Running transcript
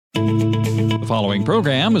following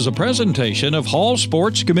program is a presentation of Hall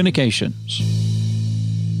Sports Communications.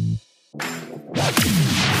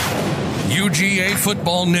 UGA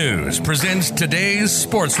Football News presents today's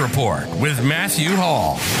Sports Report with Matthew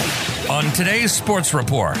Hall. On today's Sports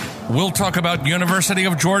Report, we'll talk about University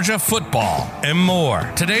of Georgia football and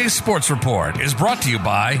more. Today's Sports Report is brought to you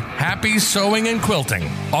by Happy Sewing and Quilting,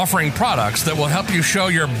 offering products that will help you show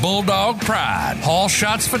your bulldog pride. Hall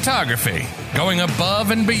Shots Photography, going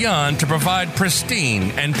above and beyond to provide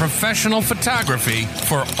pristine and professional photography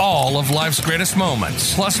for all of life's greatest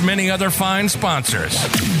moments, plus many other fine sponsors.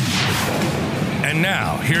 And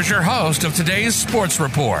now, here's your host of today's Sports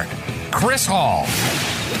Report, Chris Hall.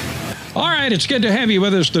 All right, it's good to have you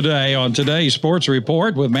with us today on today's Sports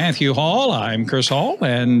Report with Matthew Hall. I'm Chris Hall,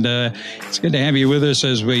 and it's good to have you with us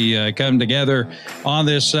as we come together on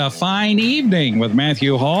this fine evening with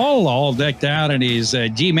Matthew Hall, all decked out in his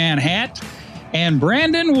G-Man hat. And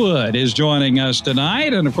Brandon Wood is joining us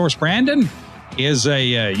tonight. And, of course, Brandon is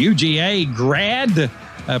a UGA grad,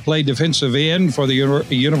 played defensive end for the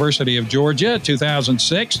University of Georgia,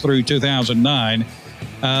 2006 through 2009.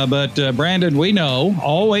 But Brandon, we know,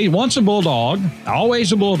 once a Bulldog,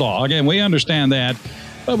 always a Bulldog, and we understand that.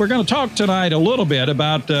 But we're going to talk tonight a little bit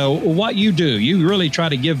about what you do. You really try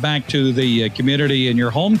to give back to the community in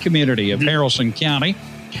your home community of Haralson County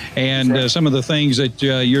and some of the things that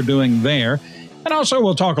you're doing there. And also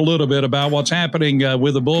we'll talk a little bit about what's happening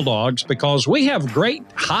with the Bulldogs, because we have great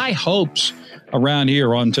high hopes around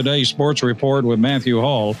here on today's Sports Report with Matthew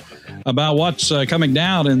Hall about what's coming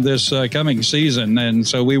down in this coming season. And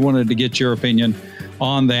so we wanted to get your opinion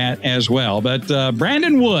on that as well. But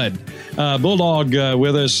Brandon Wood, Bulldog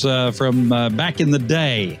with us from back in the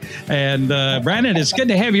day. And Brandon, it's good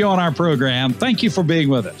to have you on our program. Thank you for being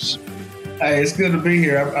with us. Hey, it's good to be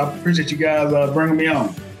here. I appreciate you guys bringing me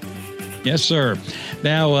on. Yes, sir.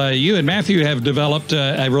 Now, you and Matthew have developed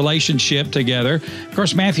a relationship together. Of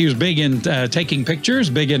course, Matthew's big in taking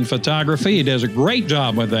pictures, big in photography. He does a great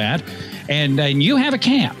job with that. And you have a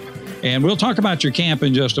camp. And we'll talk about your camp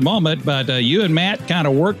in just a moment. But you and Matt kind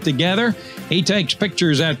of work together. He takes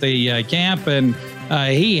pictures at the camp, and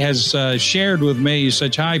he has shared with me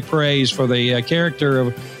such high praise for the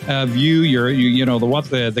character of you.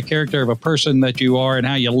 The character of a person that you are, and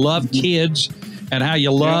how you love kids. And how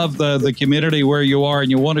you love the community where you are,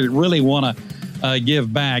 and you really want to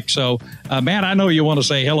give back. So, Matt, I know you want to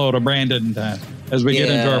say hello to Brandon as we get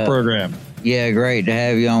into our program. Yeah, great to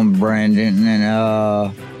have you on, Brandon.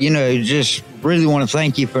 And, just really want to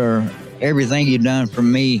thank you for everything you've done for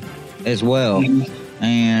me as well.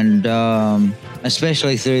 And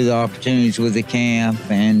especially through the opportunities with the camp.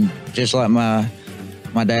 And just like my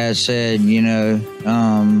dad said,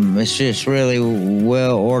 it's just really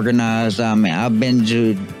well organized. I mean, I've been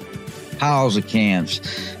to piles of camps,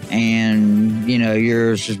 and,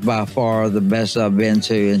 yours is by far the best I've been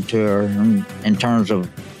to in terms of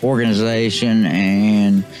organization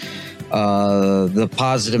and the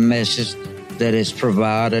positive message that it's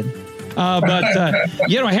provided.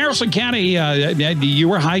 Haralson County, you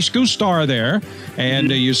were a high school star there,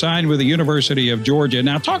 and you signed with the University of Georgia.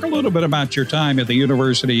 Now, talk a little bit about your time at the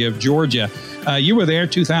University of Georgia. You were there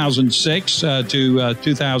 2006 to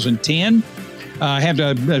 2010.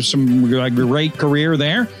 Had some great career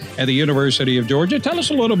there at the University of Georgia. Tell us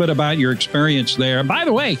a little bit about your experience there. By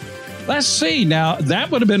the way, let's see. Now,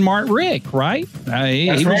 that would have been Mark Rick, right?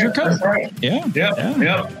 He was your coach. Right. Yeah.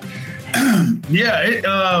 Yep.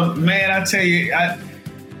 Man, I tell you,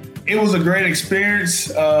 it was a great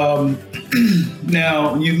experience. Now,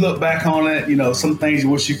 you look back on it, some things you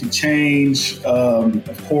wish you could change,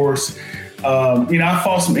 of course. I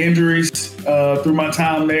fought some injuries through my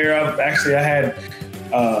time there. I had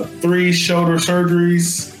 3 shoulder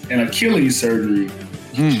surgeries and Achilles surgery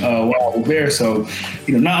while I was there. So,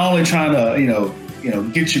 not only trying to,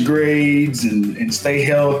 get your grades and stay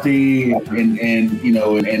healthy and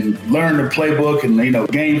learn the playbook and,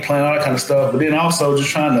 game plan, all that kind of stuff. But then also just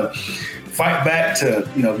trying to fight back to,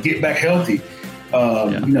 get back healthy,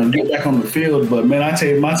 get back on the field. But, man, I tell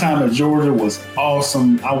you, my time at Georgia was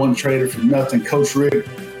awesome. I wasn't traded for nothing. Coach Rick,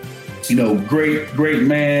 great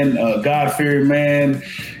man, God-fearing man.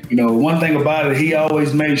 One thing about it, he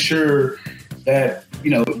always made sure that,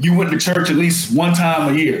 you went to church at least one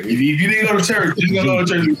time a year. If you didn't go to church, you didn't go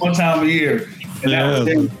to church one time a year. And that was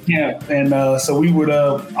their camp. And so we would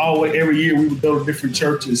every year we would go to different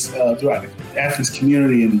churches throughout the Athens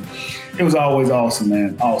community. And it was always awesome,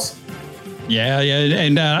 man. Awesome. Yeah,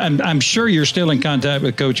 and I'm sure you're still in contact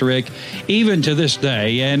with Coach Rick, even to this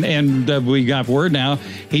day. And we got word now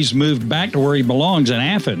he's moved back to where he belongs in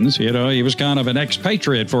Athens. You know, he was kind of an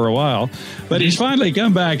expatriate for a while, but he's finally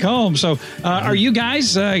come back home. So, are you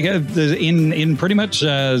guys in pretty much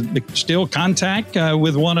still contact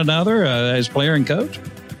with one another as player and coach?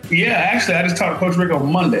 Yeah, actually, I just talked to Coach Rick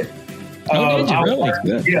on Monday. Did you really?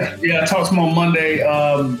 Good. Yeah, I talked to him on Monday.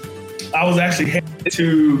 I was actually headed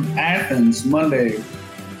to Athens Monday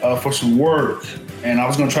for some work, and I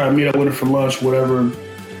was going to try to meet up with him for lunch, whatever.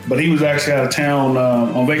 But he was actually out of town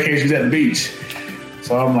on vacation. He's at the beach.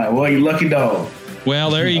 So I'm like, well, you lucky dog.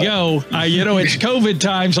 Well, there you go. You know, it's COVID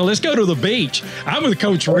time, so let's go to the beach. I'm with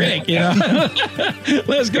Coach Rick, you know.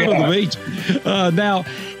 Let's go to the beach.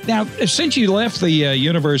 Now, since you left the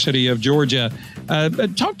University of Georgia,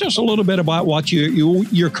 talk to us a little bit about what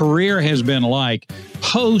your career has been like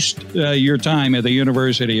post your time at the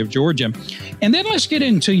University of Georgia. And then let's get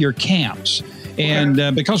into your camps.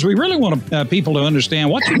 And because we really want people to understand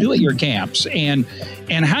what you do at your camps and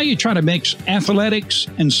how you try to mix athletics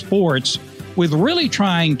and sports with really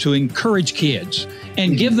trying to encourage kids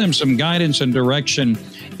and give them some guidance and direction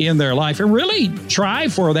in their life, and really try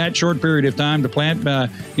for that short period of time to plant,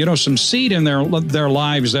 some seed in their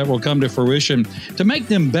lives that will come to fruition to make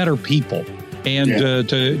them better people and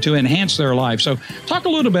to enhance their life. So talk a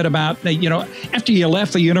little bit about, after you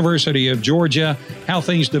left the University of Georgia, how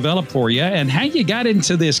things developed for you and how you got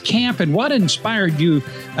into this camp and what inspired you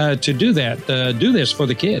to do this for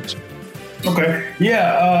the kids. Okay.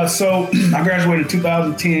 Yeah. So I graduated in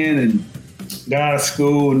 2010 and got out of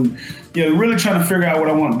school and, really trying to figure out what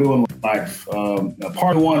I want to do in life.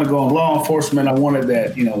 Part of wanting to go in law enforcement. I wanted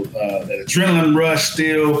that, that adrenaline rush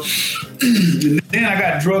still. And then I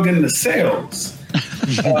got drugged into sales.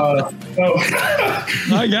 I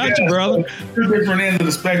got you, brother. Two different ends of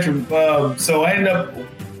the spectrum. So I ended up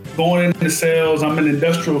going into sales. I'm in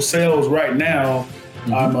industrial sales right now.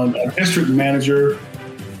 Mm-hmm. I'm a district manager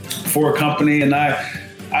for a company, and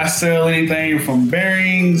I sell anything from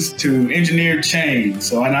bearings to engineered chains.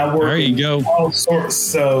 So, and I work in all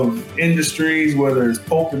sorts of industries, whether it's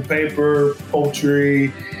pulp and paper,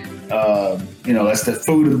 poultry, that's the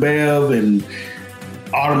food and bev and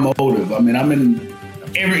automotive. I mean, I'm in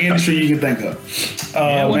every industry you can think of.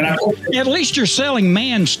 At least you're selling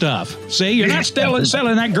man stuff. See, you're not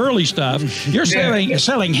selling that girly stuff. You're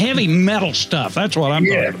selling heavy metal stuff. That's what I'm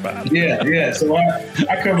talking about. Yeah. So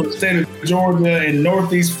I cover the state of Georgia and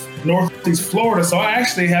northeast Florida. So I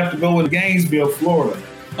actually have to go in Gainesville, Florida.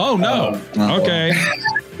 Oh no. Okay.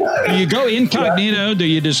 Do you go incognito? Do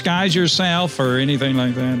you disguise yourself or anything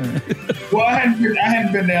like that? Well, I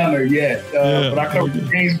hadn't been down there yet, but I covered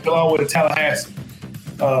Gainesville all the way to Tallahassee.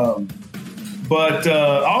 But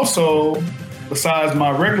also, besides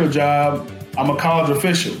my regular job, I'm a college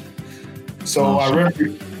official. So I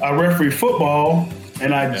referee football,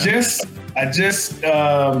 and I just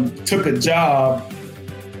took a job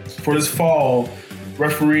for this fall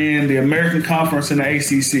refereeing the American Conference in the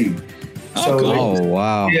ACC.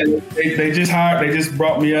 Wow. Yeah, they just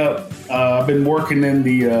brought me up. I've been working in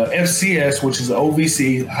the FCS, which is the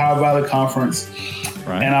OVC, Ohio Valley Conference.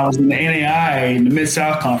 Right. And I was in the NAIA, in the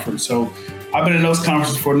Mid-South Conference. So I've been in those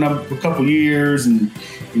conferences for a couple years, and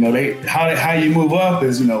how you move up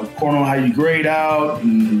is according on how you grade out,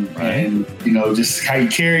 and just how you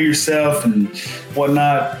carry yourself and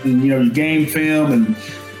whatnot, and your game film, and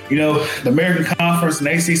the American Conference and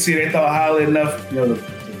ACC, they thought highly enough to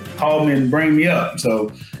call me and bring me up.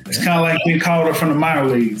 So it's kind of like being called up from the minor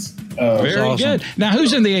leagues. Very awesome. Good. Now,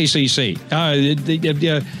 who's in the ACC?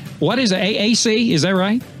 What is it? AAC? Is that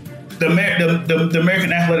right? The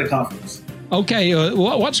American Athletic Conference. Okay.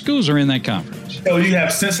 What schools are in that conference? So you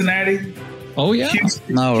have Cincinnati. Oh, yeah.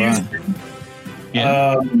 Houston,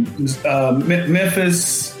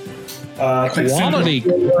 Memphis. Quality.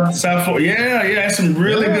 South Florida. Yeah. Some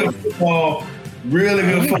really good football. Really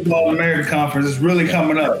good football in the American Conference. It's really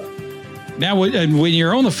coming up. Now, when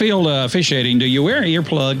you're on the field officiating, do you wear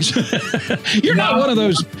earplugs? You're not one of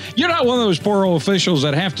those poor old officials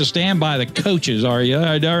that have to stand by the coaches, are you?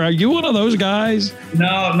 Are you one of those guys? No.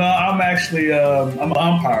 I'm actually I'm an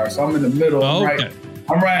umpire, so I'm in the middle. Oh, okay.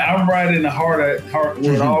 I'm right in the heart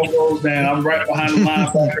where it all goes down. I'm right behind the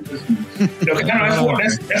linebackers.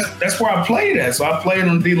 That's where I played at. So I played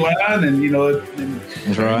on D line, and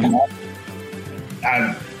that's right.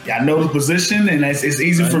 I know the position, and it's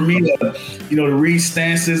easy for me to read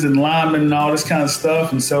stances and linemen and all this kind of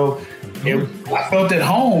stuff. And so I felt at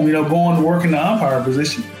home, going to work in the umpire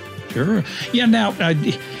position. Sure. Yeah. Now,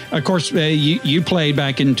 of course, you played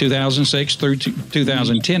back in 2006 through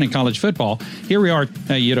 2010 in college football. Here we are,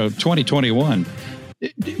 2021.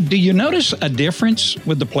 Do you notice a difference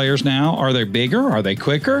with the players now? Are they bigger? Are they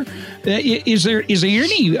quicker? Is there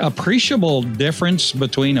any appreciable difference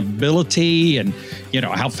between ability and,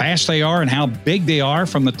 how fast they are and how big they are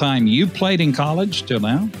from the time you played in college till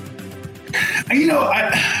now?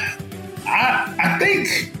 I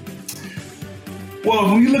think,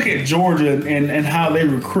 well, when you look at Georgia and how they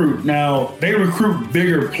recruit, now they recruit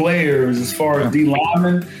bigger players as far as D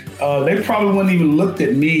linemen. They probably wouldn't even looked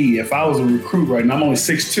at me if I was a recruit right now. I'm only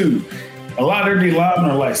 6'2". A lot of their D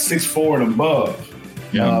linemen are like 6'4" and above.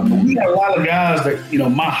 Yeah. But we got a lot of guys that,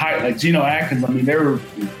 my height, like Geno Atkins. I mean, they're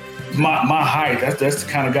my height. That's the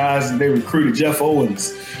kind of guys that they recruited. Jeff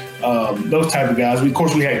Owens. Those type of guys. Of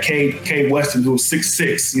course, we had Cade Weston, who was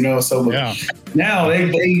 6'6", So now they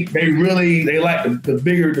really like the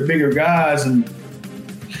bigger guys, and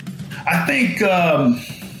I think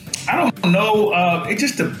I don't know. It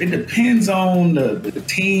depends on the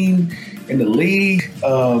team and the league.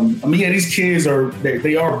 These kids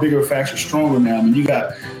they are bigger, faster, stronger now. I mean, you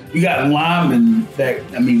got linemen that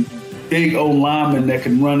big old linemen that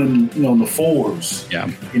can run in the fours.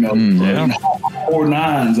 Yeah.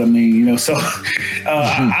 4.9s. So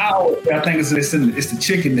I think it's the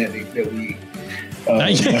chicken that we eat.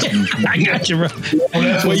 I got you, bro.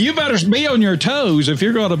 Well, you better be on your toes if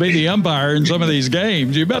you're going to be the umpire in some of these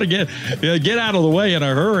games. You better get out of the way in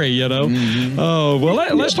a hurry, Mm-hmm. Oh, well,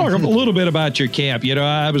 let's talk a little bit about your camp.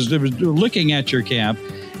 I was looking at your camp,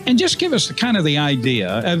 and just give us kind of the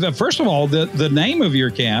idea. First of all, the name of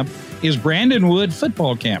your camp is Brandon Wood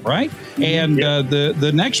Football Camp, right? Mm-hmm. And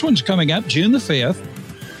the next one's coming up June the 5th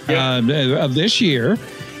of this year.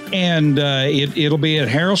 And it'll be at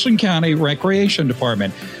Haralson County Recreation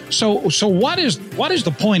Department. So what is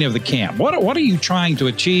the point of the camp? What are you trying to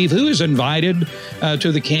achieve? Who is invited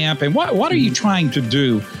to the camp, and what are you trying to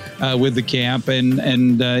do with the camp?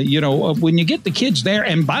 And when you get the kids there,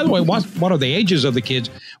 and by the way, what are the ages of the kids?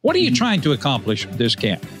 What are you trying to accomplish with this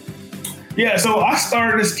camp? Yeah, so I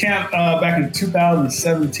started this camp back in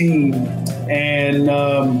 2017, and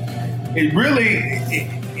it really.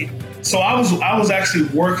 So I was actually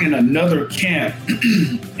working another camp,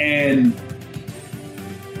 and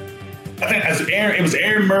I think it was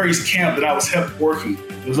Aaron Murray's camp that I was helped working.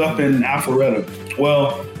 It was up in Alpharetta.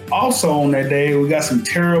 Well, also on that day, we got some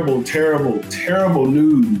terrible, terrible, terrible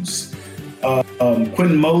news.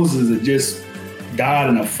 Quentin Moses had just died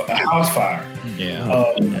in a house fire.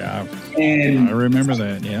 Yeah. And I remember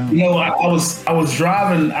that. Yeah. I was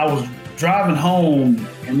driving home,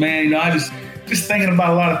 and man, I just thinking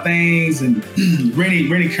about a lot of things, and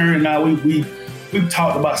Rennie Kern and I, we've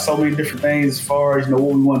talked about so many different things as far as, what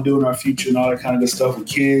we want to do in our future and all that kind of good stuff with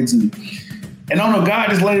kids. And I don't know, God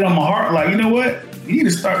just laid it on my heart, like, you know what? You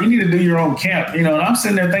need to do your own camp, and I'm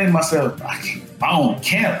sitting there thinking to myself, my own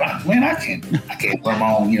camp? I can't run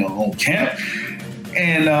my own camp.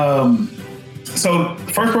 And so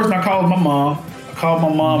the first person I called was my mom.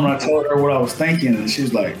 And I told her what I was thinking, and she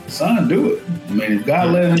was like, "Son, do it. If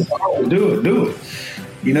God let it, do it.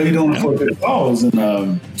 You're doing it for a good cause."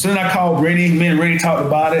 And so then I called Rennie. Me and Rennie talked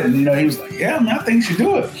about it, and he was like, "Yeah, I think you should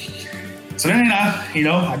do it." So then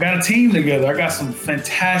I got a team together. I got some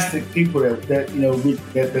fantastic people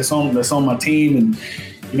that's on my team, and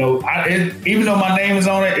even though my name is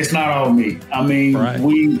on it, it's not all me. Right.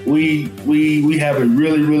 We have a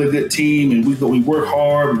really, really good team, and we work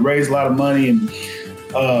hard, we raise a lot of money, and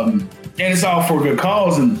it's all for a good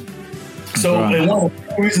cause. And so, right. And one of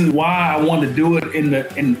the reasons why I wanted to do it in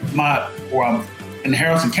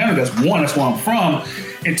Haralson County, that's where I'm from,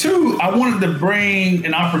 and two, I wanted to bring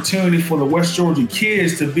an opportunity for the West Georgia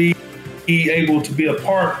kids to be able to be a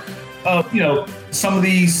part of some of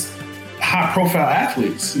these high-profile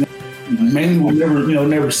athletes, mainly we'll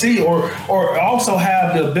never see, or also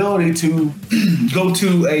have the ability to go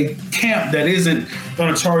to a camp that isn't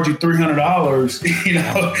going to charge you $300,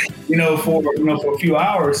 for a few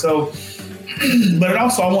hours. So, but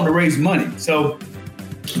also I want to raise money. So,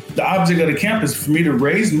 the object of the camp is for me to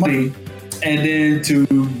raise money and then to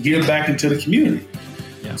give back into the community.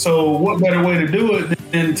 Yeah. So, what better way to do it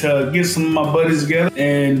than to get some of my buddies together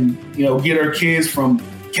and get our kids from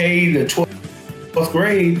K to 12th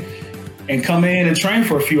grade and come in and train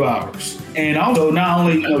for a few hours. And also not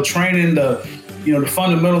only, training the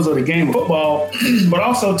fundamentals of the game of football, but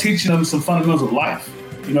also teaching them some fundamentals of life.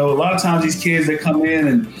 A lot of times these kids, they come in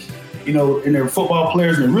and, and they're football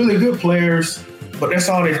players and they're really good players, but that's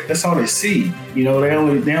all they see. They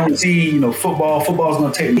only see, football. Football's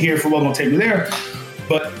going to take me here. Football's going to take me there.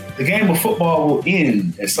 But the game of football will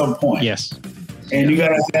end at some point. Yes. And you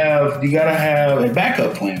gotta have a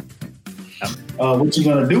backup plan. What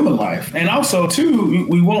you're gonna do in life. And also too,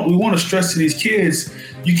 we want to stress to these kids,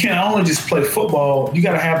 you can't only just play football, you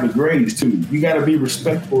gotta have the grades too. You gotta be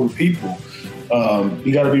respectful to people.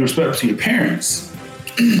 You gotta be respectful to your parents.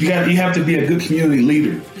 You have to be a good community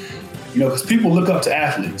leader. You know, because people look up to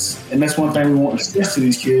athletes. And that's one thing we want to stress to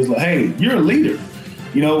these kids, like, hey, you're a leader.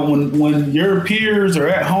 You know, when your peers are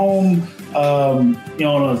at home, you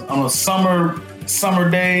know, on a summer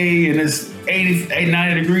day and it's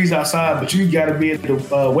 90 degrees outside, but you got to be at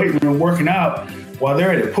the weight room working out while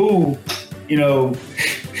they're at the pool, you know,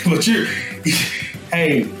 but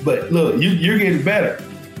but look, you're getting better.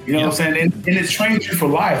 You know what I'm saying? And it trains you for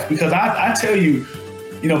life, because I tell you,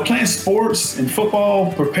 you know, playing sports and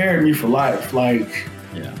football prepared me for life. Like,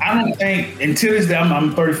 I don't think, until this day,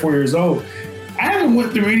 I'm 34 years old, I haven't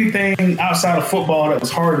went through anything outside of football that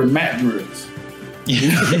was harder than mat drills.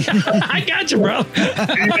 I got you, bro.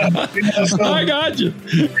 I got you.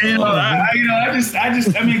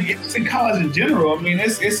 I mean, it's in college in general. I mean,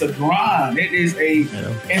 it's a grind.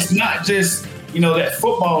 It's not just, you know, that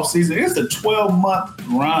football season. It's a 12-month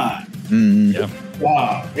grind. Mm-hmm. Yeah.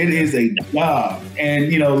 Wow, it is a job.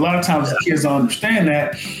 And, you know, a lot of times the kids don't understand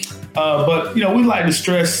that. But, you know, we like to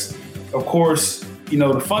stress, of course, you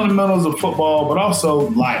know, the fundamentals of football, but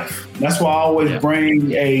also life. That's why I always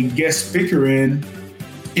bring a guest speaker in,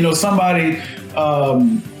 you know, somebody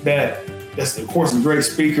that's, of course, a great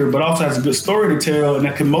speaker, but also has a good story to tell and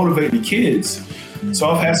that can motivate the kids. So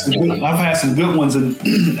I've had some good ones,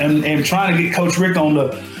 and trying to get Coach Rick on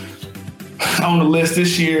the list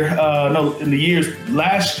this year. In the years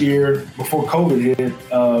last year before COVID hit,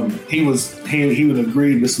 he would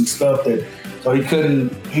agree to some stuff that, so he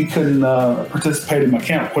couldn't participate in my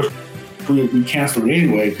camp. Of course, we canceled it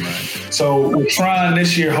anyway. So we're trying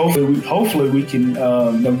this year. Hopefully we can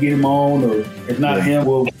get him on, or if not him,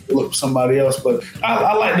 we'll look for somebody else. But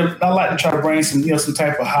I like to try to bring some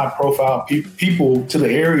type of high profile people to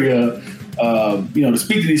the area, to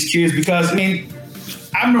speak to these kids, because I mean,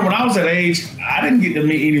 I remember when I was that age, I didn't get to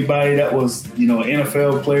meet anybody that was, an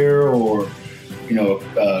NFL player or,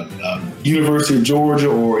 University of Georgia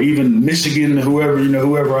or even Michigan,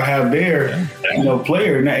 whoever I have there,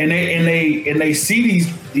 player. And they see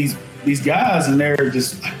these guys and they're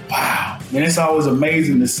just like, wow. And it's always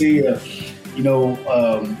amazing to see a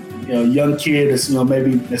young kid that's,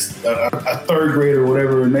 maybe that's a third grader or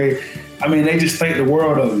whatever. And they just think the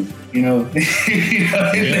world of them,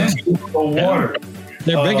 water.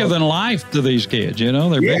 They're bigger than life to these kids,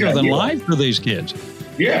 They're bigger than life to these kids.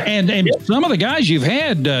 Yeah. And some of the guys you've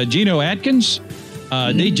had, Geno Atkins,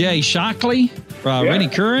 DJ Shockley, Rennie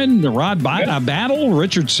Curran, Rod Battle,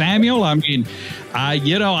 Richard Samuel. I mean,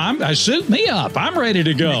 I suit me up. I'm ready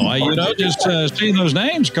to go. Just seeing those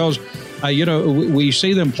names because, we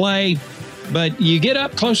see them play. But you get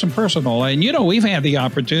up close and personal. And, we've had the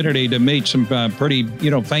opportunity to meet some pretty,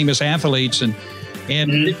 famous athletes. And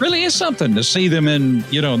it really is something to see them in,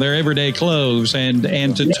 their everyday clothes and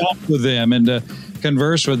to talk with them and to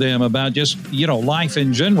converse with them about just, life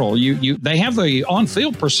in general. They have the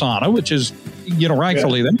on-field persona, which is,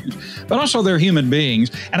 rightfully theirs, but also they're human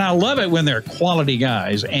beings. And I love it when they're quality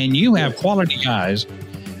guys, and you have quality guys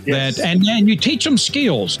and you teach them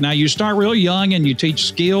skills. Now you start real young and you teach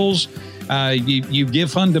skills. You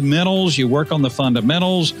give fundamentals, you work on the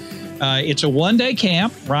fundamentals. It's a one-day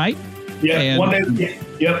camp, right? Yeah, 1 day.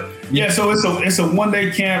 Yep. Yeah, so it's a 1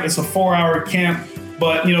 day camp. It's a 4-hour camp.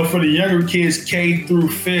 But, for the younger kids, K through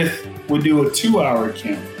 5th, we do a 2-hour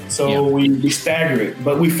camp. So we stagger it,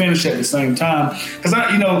 but we finish at the same time. Because,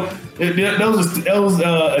 those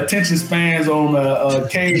attention spans on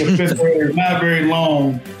K to 5th grade are not very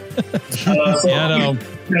long.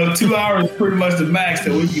 2 hours is pretty much the max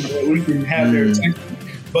that we can have their attention.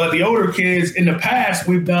 But the older kids, in the past,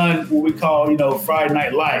 we've done what we call, Friday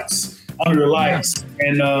night lights, under the lights.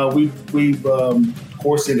 And we've of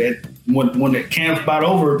course, when the camp's about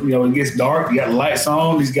over, it gets dark, you got the lights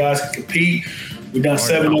on, these guys can compete. We've done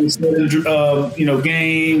 7-on-7,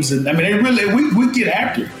 games. And I mean, we get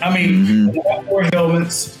after it. I mean, we wear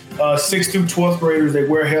helmets, 6th through 12th graders, they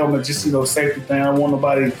wear helmets, just, safety thing. I don't want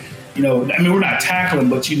nobody, we're not tackling,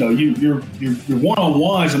 but, you're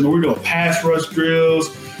one-on-ones. I mean, we're doing pass rush drills.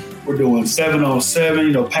 We're doing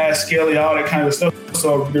 7-on-7, pass skelly, all that kind of stuff.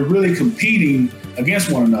 So they're really competing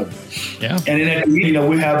against one another. Yeah. And then at the end,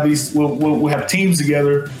 we have we'll have teams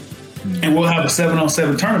together, and we'll have a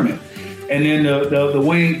 7-on-7 tournament. And then the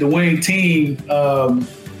winning team,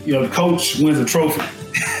 the coach wins a trophy.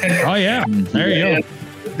 Oh yeah, there you go.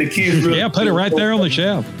 The kids really put it right there on the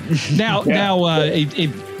shelf. Now,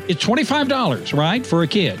 it's $25, right, for a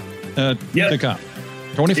kid to come.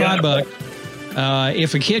 $25.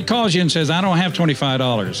 If a kid calls you and says, "I don't have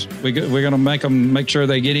 $25," we're going to make sure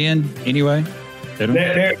they get in anyway.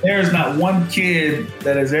 There's not one kid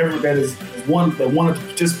that wanted to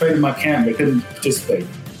participate in my camp that couldn't participate.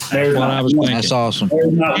 There's what not I was one. thinking. That's awesome.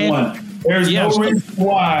 There's not one. There's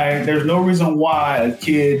no reason why a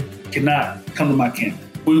kid cannot come to my camp.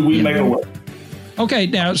 We make it work. Okay,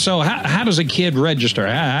 now, so how does a kid register?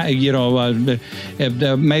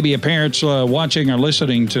 If maybe a parent's watching or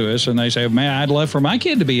listening to us and they say, "Man, I'd love for my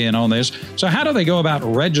kid to be in on this." So how do they go about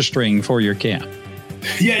registering for your camp?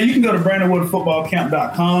 Yeah, you can go to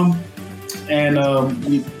BrandonwoodFootballCamp.com and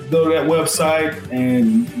you go to that website,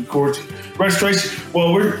 and of course,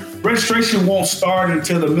 registration won't start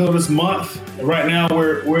until the middle of this month. Right now,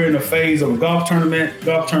 we're in a phase of a golf tournament.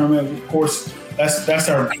 Of course, that's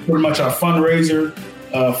pretty much our fundraiser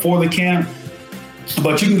for the camp.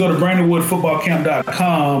 But you can go to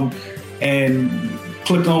BrandonwoodFootballCamp.com and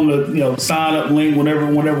click on the sign up link whenever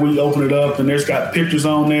we open it up, and there's got pictures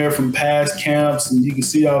on there from past camps, and you can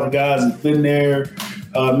see all the guys that've been there.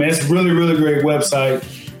 Man, it's a really, really great website.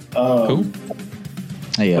 Cool.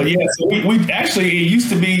 Yeah. But yeah, so we actually, it used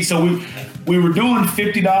to be, so we were doing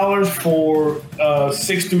 $50 for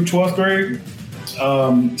 6th through 12th grade.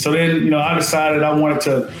 So then, I decided I wanted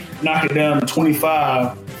to knock it down to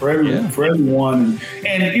 $25 for everyone.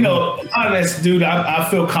 And a lot of that's, dude, I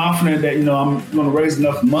feel confident that, I'm going to raise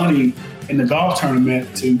enough money in the golf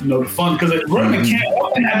tournament to, to fund, because running the camp,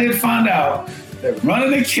 one thing I did find out that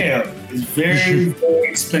running the camp is very, very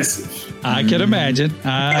expensive. I can imagine.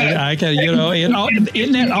 I can,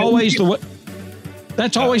 isn't that always the way?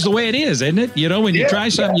 That's always the way it is, isn't it? When you try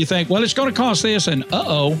something, you think, well, it's going to cost this, and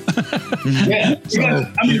Yeah.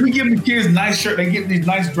 We give the kids nice shirts. They get these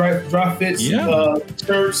nice dry fits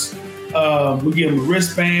shirts. We give them a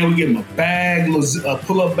wristband. We give them a bag, a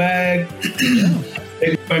pull-up bag.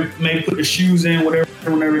 They may put the shoes in, whatever.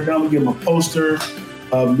 Whenever they're done, we give them a poster.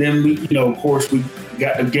 Then we, of course, we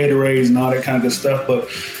got the Gatorades and all that kind of good stuff. But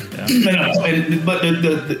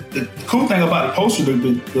the cool thing about the poster,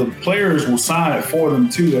 the players will sign it for them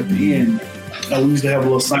too at the end. We used to have a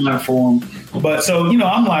little sign for them. But so,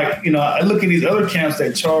 I'm like, I look at these other camps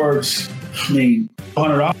that charge,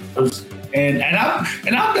 $100, and I've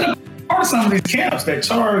been a part of some of these camps that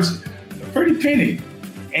charge a pretty penny.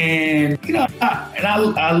 And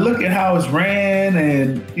I look at how it's ran,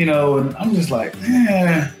 and and I'm just like,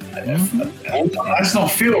 I just don't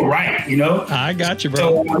feel right, I got you,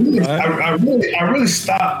 bro. So I really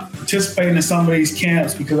stopped participating in some of these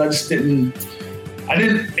camps because I didn't. I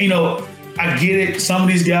get it. Some of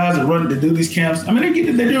these guys that do these camps, they're doing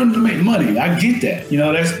it to make money. I get that.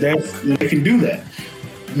 That's they can do that.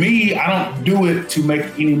 Me, I don't do it to make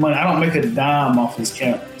any money. I don't make a dime off this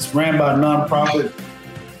camp. It's ran by a nonprofit.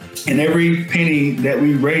 And every penny that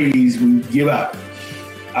we raise, we give out.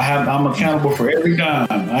 I'm accountable for every dime.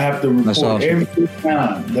 I have to report every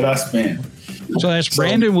dime that I spend. So that's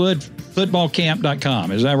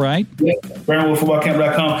BrandonwoodFootballCamp.com. Is that right? Yeah,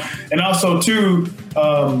 BrandonwoodFootballCamp.com. And also too,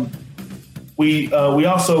 we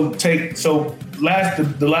also take, so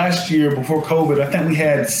the last year before COVID, I think we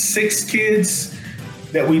had 6 kids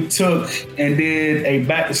that we took and did a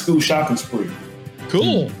back to school shopping spree.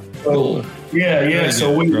 Cool. Cool. Yeah.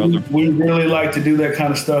 So we really like to do that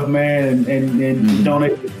kind of stuff, man, and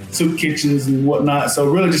donate to soup kitchens and whatnot.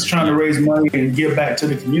 So really just trying to raise money and give back to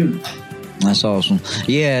the community. That's awesome.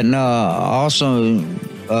 Yeah, and also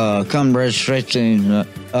come registration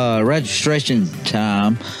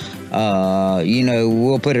time,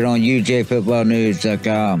 we'll put it on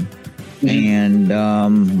UJFootballNews.com, and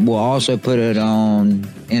we'll also put it on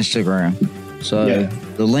Instagram. So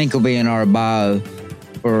the link will be in our bio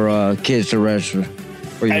for kids to register.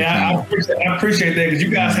 I appreciate that, because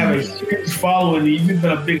you guys have a huge following. You've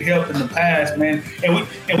been a big help in the past, man. And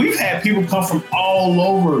we've had people come from all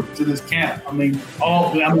over to this camp.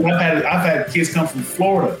 I've had kids come from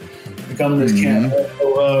Florida to come to this camp.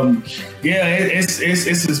 So,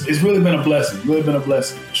 it's really been a blessing. Really been a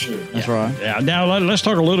blessing for sure. That's right. Yeah. Now let's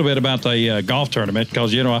talk a little bit about the golf tournament,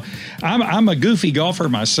 because I'm a goofy golfer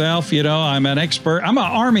myself. I'm an expert. I'm an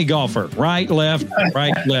Army golfer. Right, left,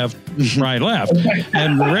 right, left, right, left,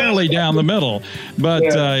 and rarely down the middle. But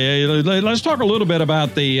let's talk a little bit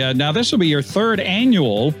about the. Now this will be your 3rd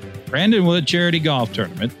annual Brandon Wood Charity Golf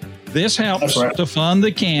Tournament. This helps to fund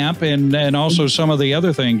the camp and also some of the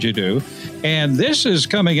other things you do. And this is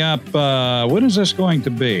coming up, when is this going to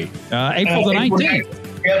be? April the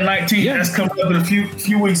 19th. Yeah, 19th. Yeah. That's coming up in a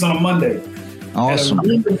few weeks on a Monday. Awesome. At a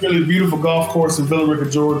really, really beautiful golf course in Villa Rica,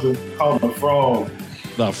 Georgia, called The Frog.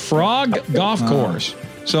 The Frog Golf Course.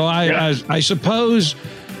 So I suppose,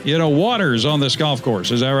 water's on this golf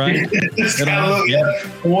course. Is that right? It's got a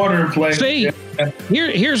little water in play. See,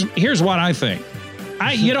 here's what I think.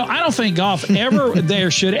 I don't think golf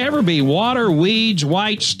there should ever be water, weeds,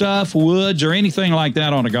 white stuff, woods, or anything like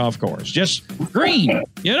that on a golf course. Just green,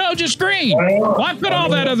 just green. Why put all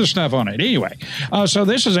that other stuff on it? Anyway, so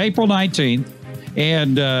this is April 19th,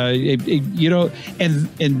 and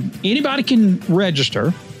and anybody can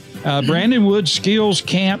register.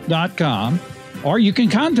 BrandonWoodsSkillsCamp.com, or you can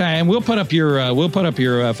contact, and we'll put up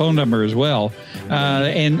your phone number as well.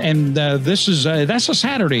 And this is that's a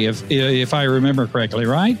Saturday if I remember correctly,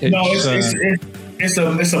 right? It's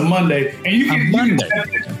a Monday, and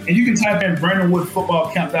you can type in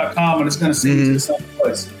BrandonWoodsFootballCamp.com, and it's going to send you to the same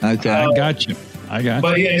place. Okay, I got you.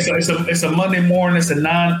 But yeah, it's a Monday morning. It's a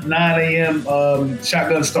 9 a.m.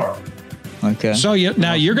 Shotgun start. Okay. So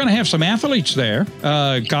now you're going to have some athletes there,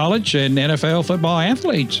 college and NFL football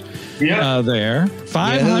athletes there.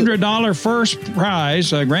 $500 first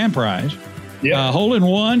prize, grand prize. Hole in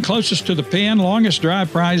one, closest to the pin, longest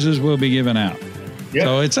drive prizes will be given out. Yep.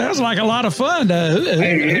 So it sounds like a lot of fun.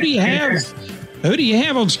 Who do you have? Who do you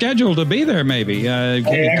have on schedule to be there? Maybe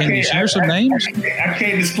can you share some names? I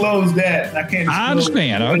can't disclose that. I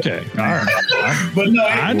understand. Okay, all right. But no,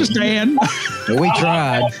 I understand. We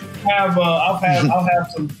tried. I'll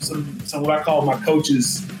have some what I call my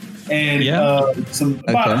coaches and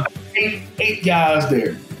about eight guys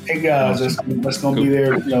there. 8 guys that's going to be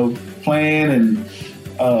there, playing and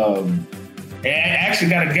actually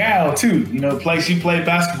got a gal too. She played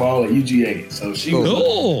basketball at UGA, so she was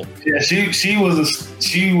cool. She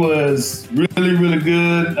was really, really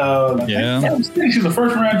good. She was a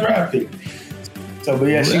first round draft pick. So, but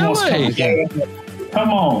yeah, she wants to come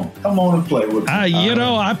on and play with me.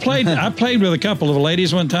 I played with a couple of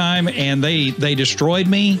ladies one time, and they destroyed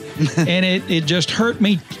me, and it just hurt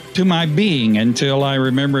me to my being until I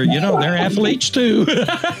remember, they're athletes too.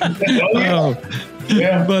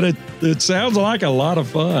 But it sounds like a lot of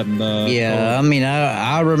fun. I mean,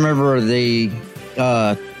 I remember the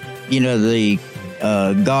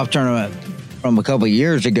golf tournament from a couple of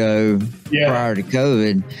years ago prior to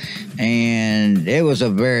COVID, and it was a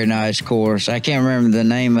very nice course. I can't remember the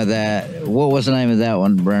name of that. What was the name of that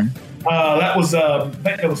one, Brent? That was I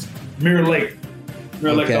think it was Mirror Lake.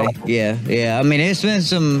 Okay. Yeah. I mean, it's been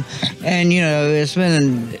some, and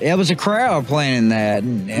it was a crowd playing in that.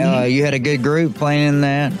 And, you had a good group playing in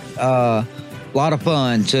that. A lot of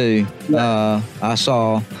fun too. I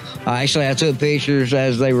saw. I took pictures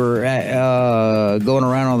as they were going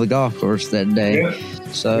around on the golf course that day.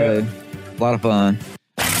 So, a lot of fun.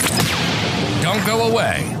 Don't go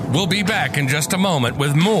away. We'll be back in just a moment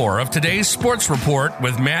with more of today's Sports Report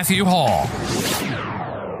with Matthew Hall.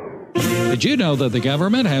 Did you know that the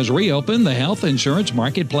government has reopened the health insurance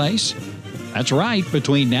marketplace? That's right.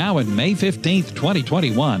 Between now and May 15th,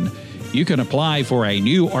 2021, you can apply for a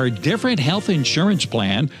new or different health insurance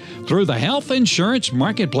plan through the Health Insurance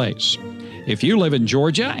Marketplace. If you live in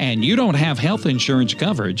Georgia and you don't have health insurance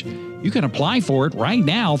coverage, you can apply for it right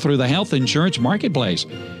now through the Health Insurance Marketplace.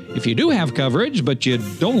 If you do have coverage, but you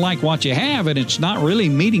don't like what you have and it's not really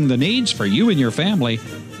meeting the needs for you and your family,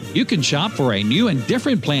 you can shop for a new and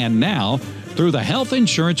different plan now through the Health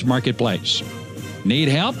Insurance Marketplace. Need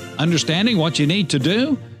help understanding what you need to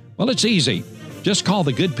do? Well, it's easy. Just call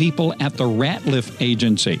the good people at the Ratliff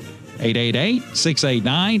Agency.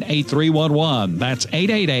 888-689-8311. That's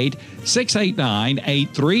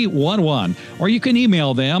 888-689-8311. Or you can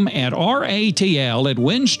email them at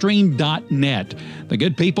ratl@windstream.net. The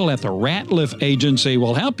good people at the Ratliff Agency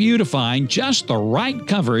will help you to find just the right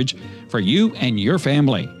coverage for you and your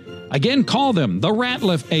family. Again, call them, the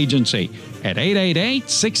Ratliff Agency, at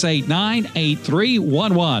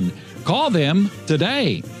 888-689-8311. Call them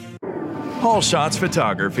today. Hall Shots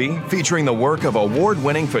Photography, featuring the work of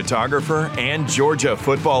award-winning photographer and Georgia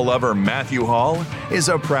football lover Matthew Hall, is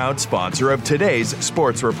a proud sponsor of today's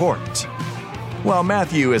Sports Report. While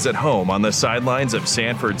Matthew is at home on the sidelines of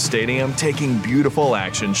Sanford Stadium taking beautiful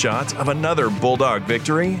action shots of another Bulldog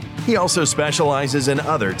victory, he also specializes in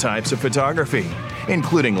other types of photography,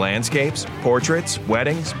 including landscapes, portraits,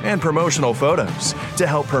 weddings, and promotional photos to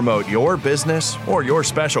help promote your business or your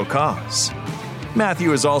special cause.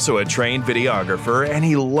 Matthew is also a trained videographer, and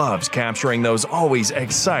he loves capturing those always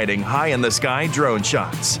exciting high-in-the-sky drone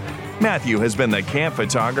shots. Matthew has been the camp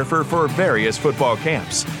photographer for various football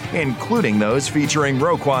camps, including those featuring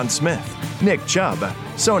Roquan Smith, Nick Chubb,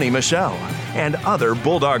 Sony Michel, and other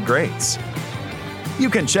Bulldog greats. You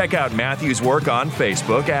can check out Matthew's work on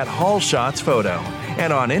Facebook at Hall Shots Photo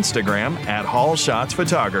and on Instagram at Hall Shots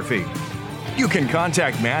Photography. You can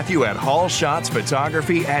contact Matthew at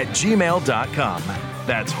hallshotsphotography@gmail.com.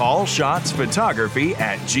 That's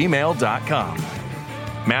hallshotsphotography@gmail.com.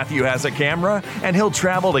 Matthew has a camera, and he'll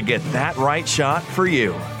travel to get that right shot for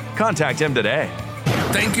you. Contact him today.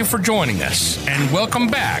 Thank you for joining us, and welcome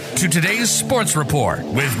back to today's Sports Report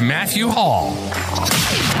with Matthew Hall.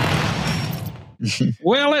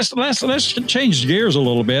 Well, let's change gears a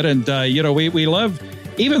little bit, and we love,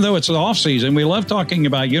 even though it's the off season, we love talking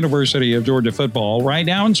about University of Georgia football right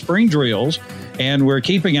now in spring drills, and we're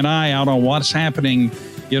keeping an eye out on what's happening,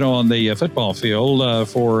 on the football field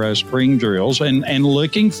for spring drills, and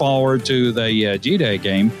looking forward to the G-Day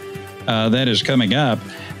game that is coming up.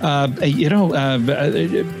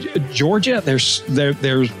 Georgia,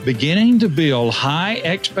 they're beginning to build high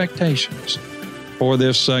expectations for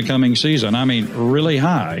this coming season. I mean, really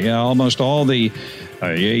high. Almost all the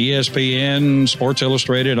ESPN, Sports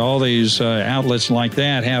Illustrated, all these outlets like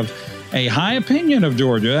that have a high opinion of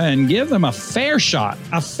Georgia and give them a fair shot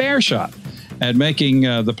at making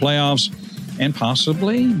the playoffs and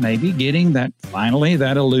possibly maybe getting that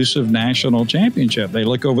elusive national championship. They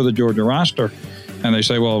look over the Georgia roster and they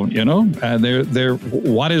say, well,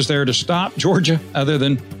 what is there to stop Georgia other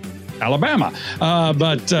than Alabama?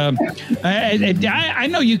 But I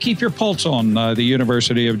know you keep your pulse on the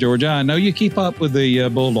University of Georgia. I know you keep up with the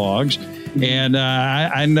Bulldogs, and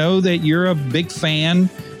I know that you're a big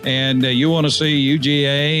fan, and you want to see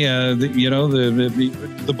UGA,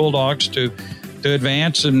 the Bulldogs to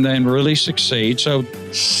advance and really succeed. So,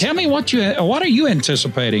 tell me what are you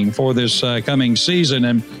anticipating for this coming season,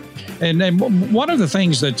 and what are the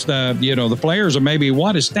things that the players, or maybe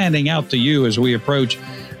what is standing out to you as we approach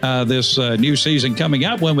this new season coming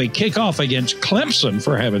up when we kick off against Clemson,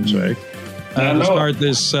 for heaven's sake, to start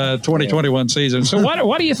this 2021 season. So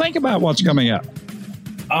what do you think about what's coming up?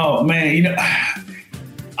 Oh, man,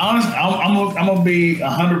 honestly, I'm going to be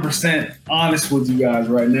 100% honest with you guys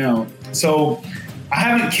right now. So I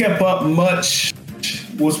haven't kept up much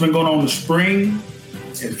what's been going on in the spring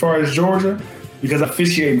as far as Georgia, because I'm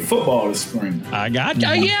officiating football this spring. I got you.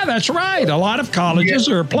 Yeah, that's right. A lot of colleges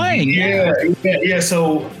are playing. Yeah.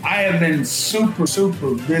 So I have been super,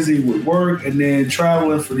 super busy with work and then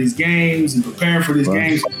traveling for these games and preparing for these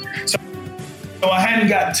games. So I hadn't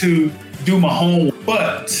got to do my homework.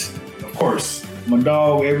 But, of course, my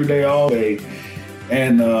dog every day, all day.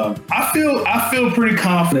 And I feel pretty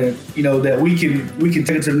confident, that we can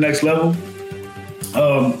take it to the next level.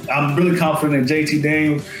 I'm really confident in JT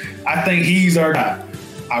Daniels. I think he's our guy.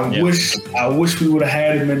 I wish we would have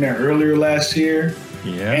had him in there earlier last year.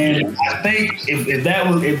 Yeah. And I think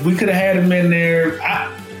if we could have had him in there,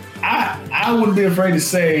 I wouldn't be afraid to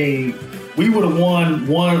say we would have won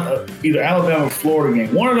either Alabama or Florida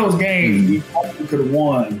game. One of those games we probably could have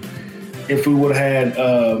won if we would have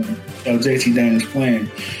had JT Daniels playing.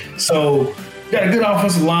 So we got a good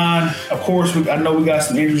offensive line. Of course, I know we got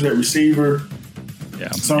some injuries at receiver.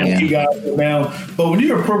 Some key guys go down. But when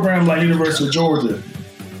you're a program like University of Georgia,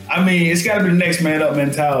 I mean, it's got to be the next man up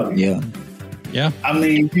mentality. Yeah. I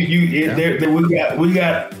mean, we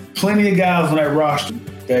got plenty of guys on that roster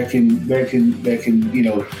that can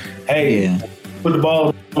put the ball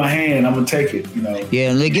in my hand, I'm gonna take it. Yeah,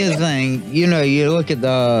 and the good thing, you look at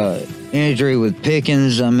the injury with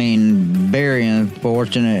Pickens. I mean, very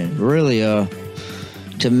unfortunate. Really,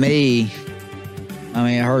 to me, I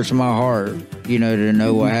mean, it hurts my heart. To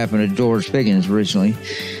know what happened to George Pickens recently.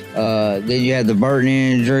 Then you had the Burton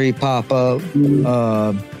injury pop up.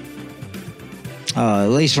 At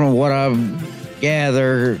least from what I've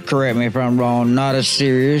gathered, correct me if I'm wrong, not as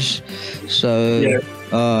serious. So,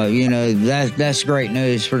 that's great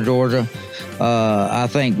news for Georgia. I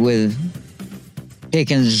think with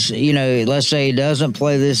Pickens, let's say he doesn't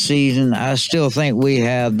play this season, I still think we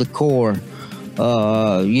have the core,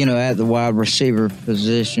 at the wide receiver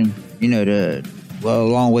position.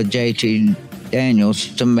 Along with JT Daniels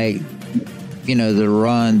to make, the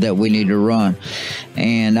run that we need to run.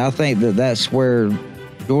 And I think that's where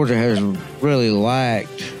Georgia has really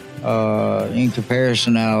lacked in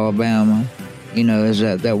comparison to Alabama, is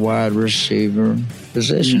at that wide receiver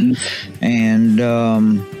position. Mm-hmm. And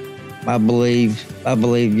I believe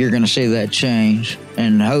you're going to see that change.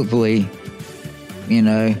 And hopefully,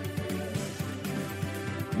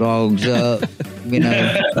 dogs up.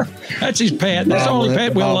 That's his pet. That's the only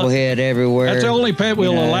pet bobblehead everywhere. That's the only pet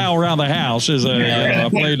we'll allow around the house is a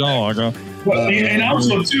play dog. Well, and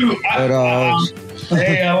also too, I like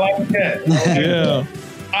that.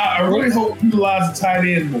 I really hope you utilize the tight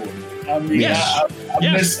end more. I mean,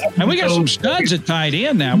 Yes. And we got some studs at tight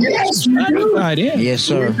end now. Yes, we do. Tight end. Yes,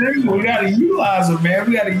 sir. We got to utilize them, man.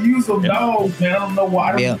 We got to use them dogs, man. I don't know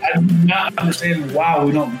why. I do not understand why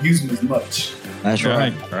we don't use them as much. That's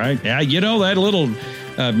right. Right. Yeah, that little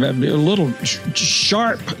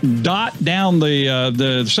sharp dot down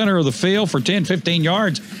the center of the field for 10, 15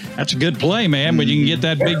 yards. That's a good play, man, when you can get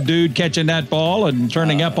that big dude catching that ball and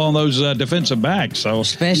turning up on those defensive backs. So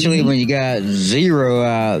especially when you got zero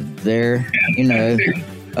out there,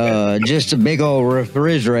 just a big old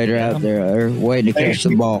refrigerator out there waiting to catch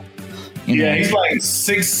the ball. He's like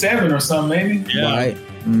 6'7" or something, maybe. Yeah. Right.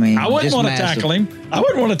 I mean, I wouldn't want to tackle him. I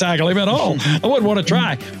wouldn't want to tackle him at all. I wouldn't want to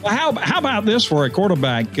try. Well, how about this for a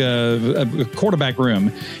quarterback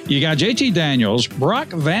room? You got JT Daniels, Brock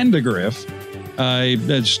Vandegrift,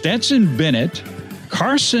 Stetson Bennett,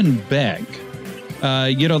 Carson Beck.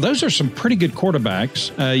 Those are some pretty good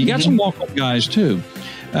quarterbacks. You got some walk-up guys, too.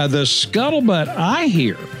 The scuttlebutt I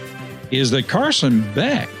hear is that Carson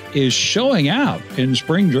Beck is showing out in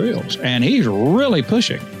spring drills, and he's really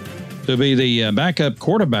pushing to be the backup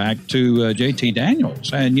quarterback to JT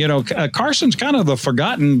Daniels. And, Carson's kind of the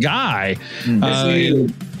forgotten guy.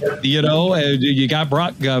 You got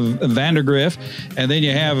Brock Vandegrift, and then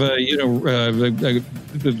you have,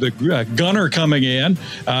 the gunner coming in,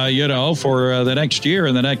 for the next year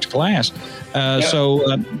in the next class.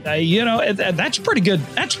 So, that's pretty good.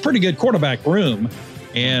 That's pretty good quarterback room.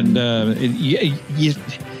 And,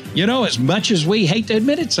 as much as we hate to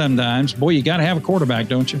admit it sometimes, boy, you got to have a quarterback,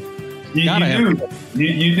 don't you?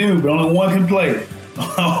 You do, but only one can play.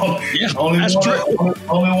 Only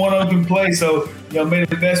one of them can play. So may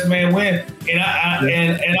the best man win. And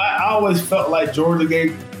I always felt like Georgia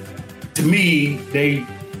gave to me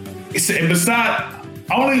beside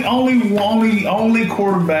only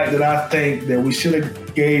quarterback that I think that we should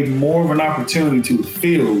have gave more of an opportunity to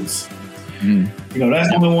Fields. That's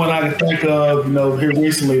the only one I can think of. Here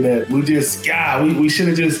recently that we we should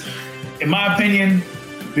have just, in my opinion,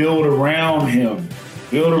 build around him.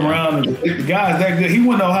 The guy's that good. He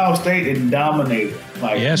went to Ohio State and dominated.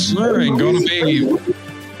 Yes, sir. And going to be.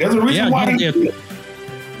 There's a reason why he's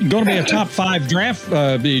going to be a top 5 draft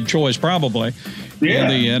choice probably in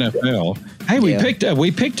the NFL. Hey, we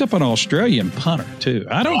picked up an Australian punter too.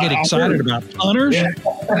 I don't get excited about punters,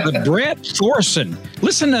 but Brett Thorson.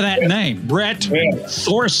 Listen to that name, Brett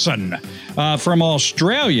Thorson. From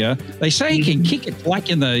Australia. They say he can kick it like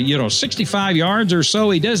in the 65 yards or so.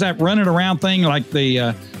 He does that running around thing like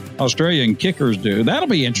the Australian kickers do. That'll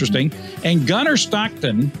be interesting. And Gunnar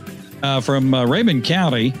Stockton from Raymond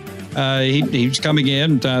County, he's coming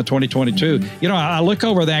in 2022. I look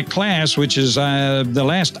over that class, which is the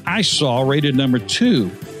last I saw rated number 2.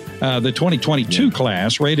 The 2022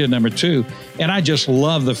 class rated number 2. And I just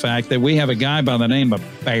love the fact that we have a guy by the name of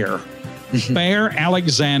Bear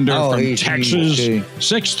Alexander from Texas,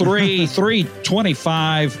 6'3",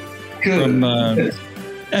 325 from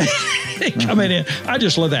coming in. I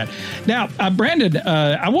just love that. Now, Brandon,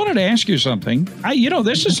 I wanted to ask you something.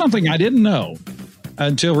 This is something I didn't know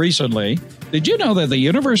until recently. Did you know that the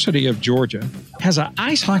University of Georgia has an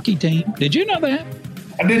ice hockey team? Did you know that?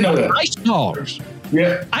 I didn't know that. Ice Dogs.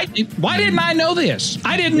 Yeah. Why didn't I know this?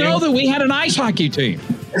 I didn't know that we had an ice hockey team.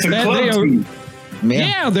 It's a club team.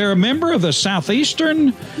 Yeah, they're a member of the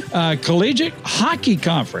Southeastern Collegiate Hockey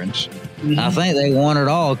Conference. I think they won it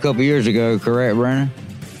all a couple years ago, correct, Brandon?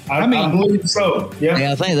 I believe so.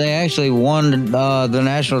 Yeah, I think they actually won the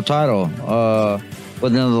national title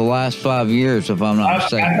within the last 5 years, if I'm not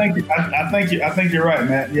mistaken. I think you're right,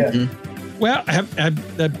 Matt. Yeah. Mm-hmm. Well,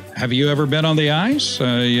 have you ever been on the ice?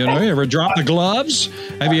 You ever dropped the gloves?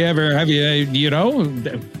 Have you?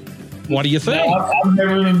 What do you think? No, I've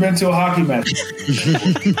never even been to a hockey match.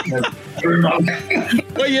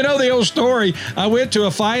 Well, the old story. I went to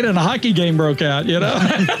a fight and a hockey game broke out, Oh,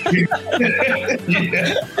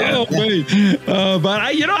 me. But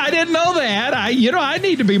I didn't know that. I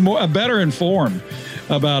need to be better informed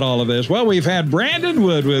about all of this. Well, we've had Brandon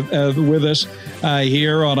Wood with us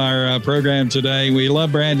here on our program today. We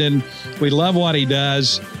love Brandon. We love what he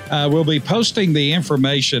does. We'll be posting the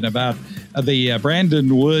information about the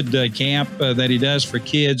Brandon Wood camp that he does for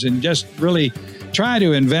kids, and just really try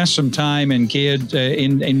to invest some time in kids,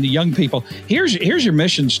 in young people. Here's your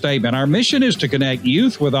mission statement. Our mission is to connect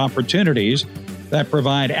youth with opportunities that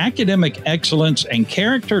provide academic excellence and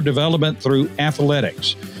character development through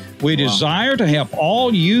athletics. We desire to help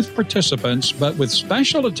all youth participants, but with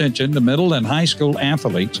special attention to middle and high school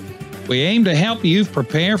athletes. We aim to help youth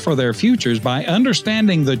prepare for their futures by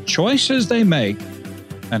understanding the choices they make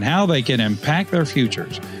and how they can impact their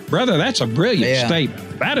futures. Brother, that's a brilliant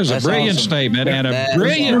statement. That is a brilliant statement and a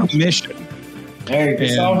brilliant mission. Hey,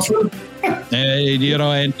 it's all true. You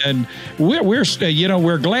know, and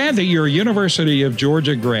we're glad that you're a University of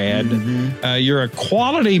Georgia grad. You're a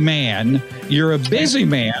quality man. You're a busy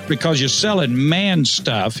man because you're selling man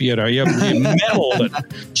stuff. You know, you metal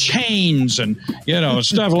and chains and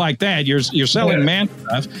stuff like that. You're selling man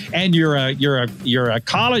stuff, and you're a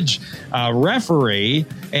college referee.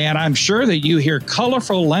 And I'm sure that you hear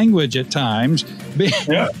colorful language at times. Being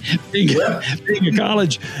a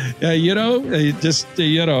college, I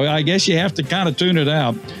guess you have to kind of tune it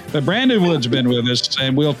out. But Brandon Wood's been with us,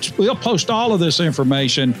 and we'll post all of this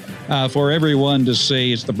information for everyone to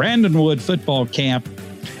see. It's the Brandon Wood Football Camp.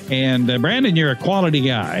 And Brandon, you're a quality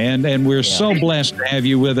guy, and we're so blessed to have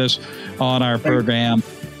you with us on our program.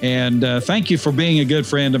 And thank you for being a good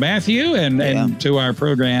friend to Matthew and to our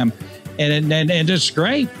program. And it's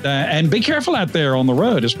great. And be careful out there on the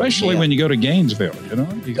road, especially when you go to Gainesville.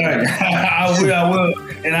 I will.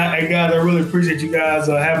 And guys, I really appreciate you guys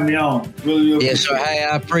having me on. Really yes, sir. Hey,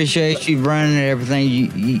 I appreciate you, Brandon, and everything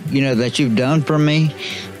you know that you've done for me,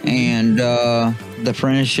 and the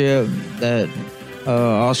friendship that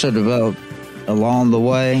also developed along the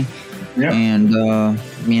way. Yep. And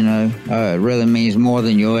it really means more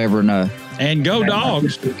than you'll ever know. And go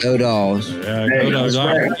Dogs. Go Dogs. Go Dogs.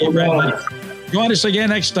 Right. Join us again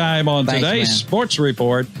next time on today's Sports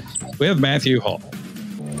Report with Matthew Hall.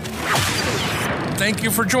 Thank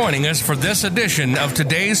you for joining us for this edition of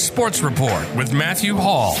today's Sports Report with Matthew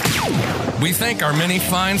Hall. We thank our many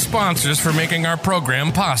fine sponsors for making our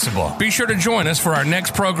program possible. Be sure to join us for our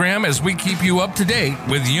next program as we keep you up to date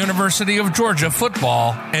with University of Georgia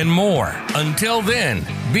football and more. Until then,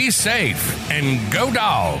 be safe and go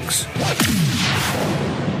Dogs.